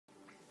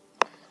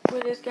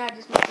with this guy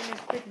just making this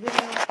quick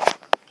video.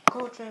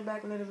 Coltrane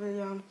back in the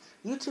video.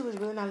 YouTube is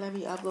really not letting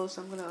me upload,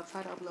 so I'm gonna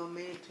try to upload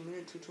minute to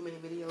minute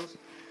videos.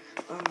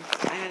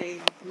 I had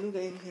a new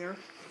game here,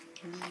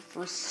 Need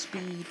for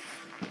Speed.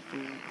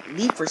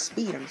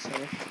 I'm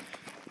sorry.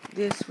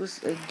 This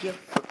was a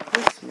gift for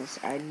Christmas.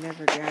 I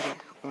never got it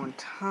on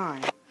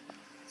time,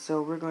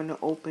 so we're going to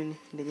open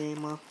the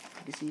game up.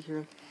 You can see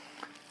here.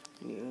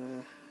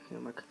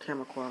 My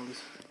camera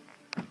quality's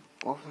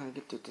off. I'm trying to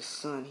get through the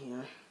sun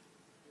here.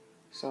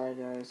 Sorry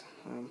guys.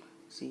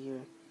 See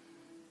here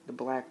the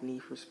black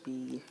Need for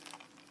Speed.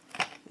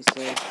 It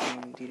says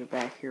to the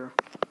back here.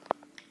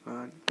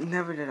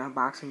 Never did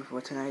unboxing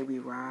before. Tonight we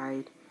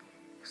ride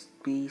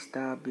Speed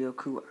Style Build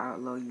Crew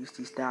Outlaw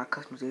UC Style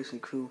Customization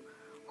Crew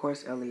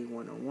Horse LA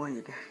 101.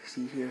 You can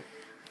see here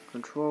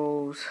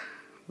controls.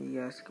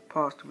 You guys can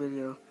pause the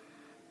video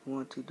if you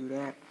want to do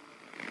that.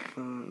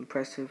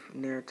 Impressive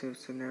narrative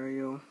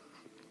scenario,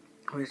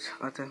 which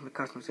ultimate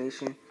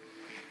customization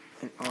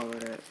and all of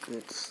that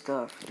good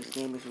stuff. This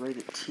game is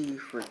rated T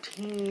for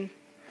teen.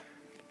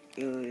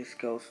 This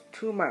goes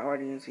to my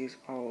audience is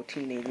all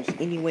teenagers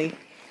anyway.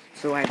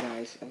 So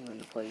guys, I'm going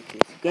to play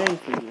this game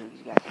for you.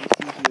 You guys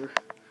can see here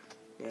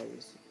that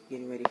is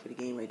getting ready for the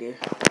game right there.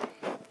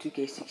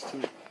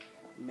 2K16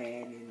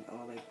 Madden and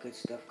all that good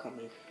stuff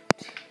coming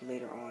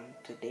later on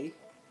today.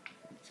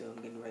 So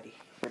I'm getting ready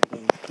for the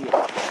game here.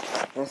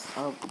 Let's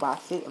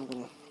unbox it. I'm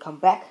going to come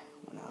back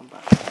when I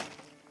unbox it.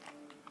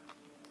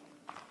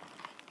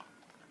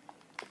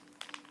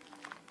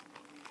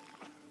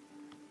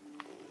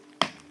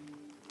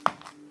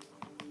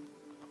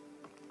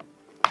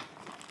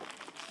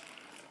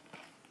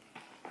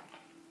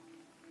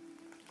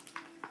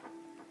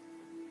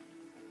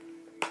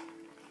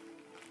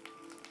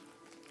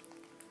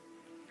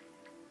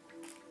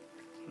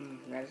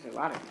 That's a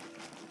lot of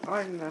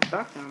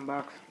stuff to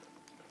unbox.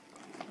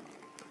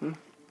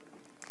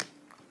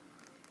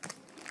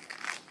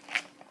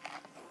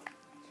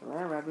 So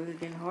I'm really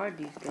getting hard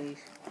these days.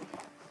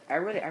 I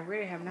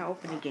really have not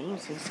opened a game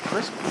since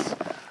Christmas.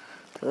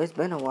 So it's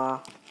been a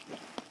while.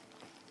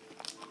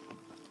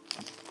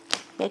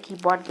 He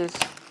bought this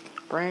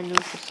brand new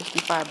for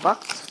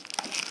 $65.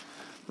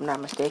 If I'm not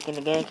mistaken.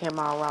 The game came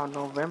out around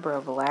November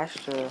of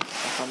last year.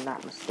 If I'm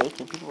not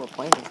mistaken, people were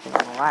playing this game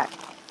a lot.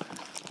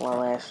 Well,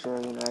 last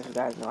year, you know, as you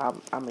guys know,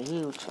 I'm a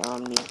huge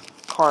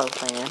car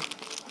fan.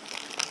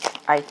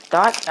 I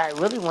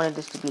really wanted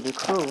this to be the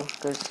Crew,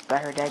 because I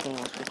heard that game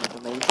was freaking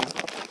amazing.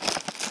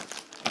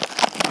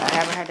 I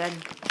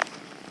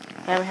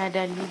haven't had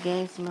that new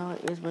game smell.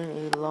 It's been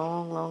a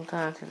long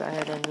time since I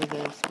had that new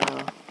game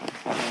smell.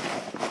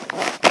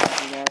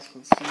 You guys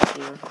can see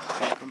here,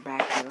 come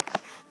back here,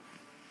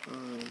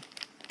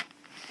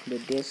 the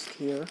disc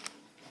here.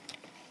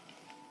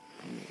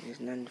 There's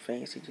nothing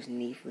fancy, just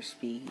Need for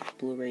Speed,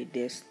 Blu-ray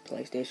disc,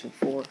 PlayStation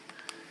 4.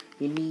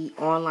 You need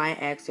online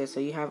access, so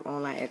you have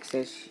online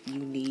access. You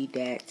need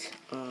that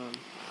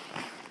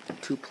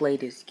to play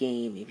this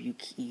game. If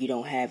you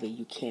don't have it,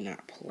 you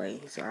cannot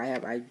play. So I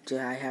have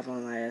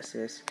online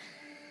access,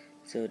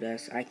 so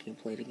I can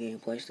play the game.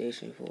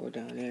 PlayStation 4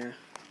 down there,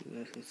 you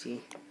guys can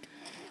see.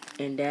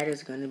 And that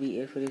is gonna be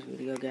it for this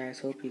video, guys.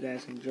 Hope you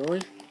guys enjoy.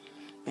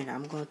 And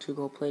I'm going to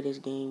go play this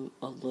game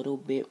a little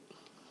bit,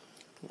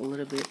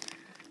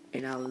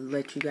 and I'll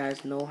let you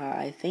guys know how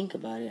I think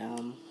about it.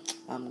 I'm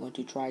going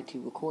to try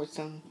to record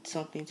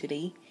something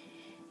today,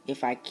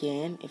 if I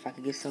can. If I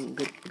can get some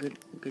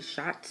good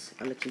shots,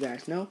 I'll let you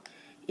guys know.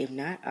 If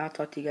not, I'll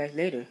talk to you guys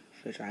later.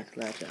 For trying to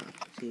let y'all.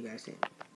 See you guys soon.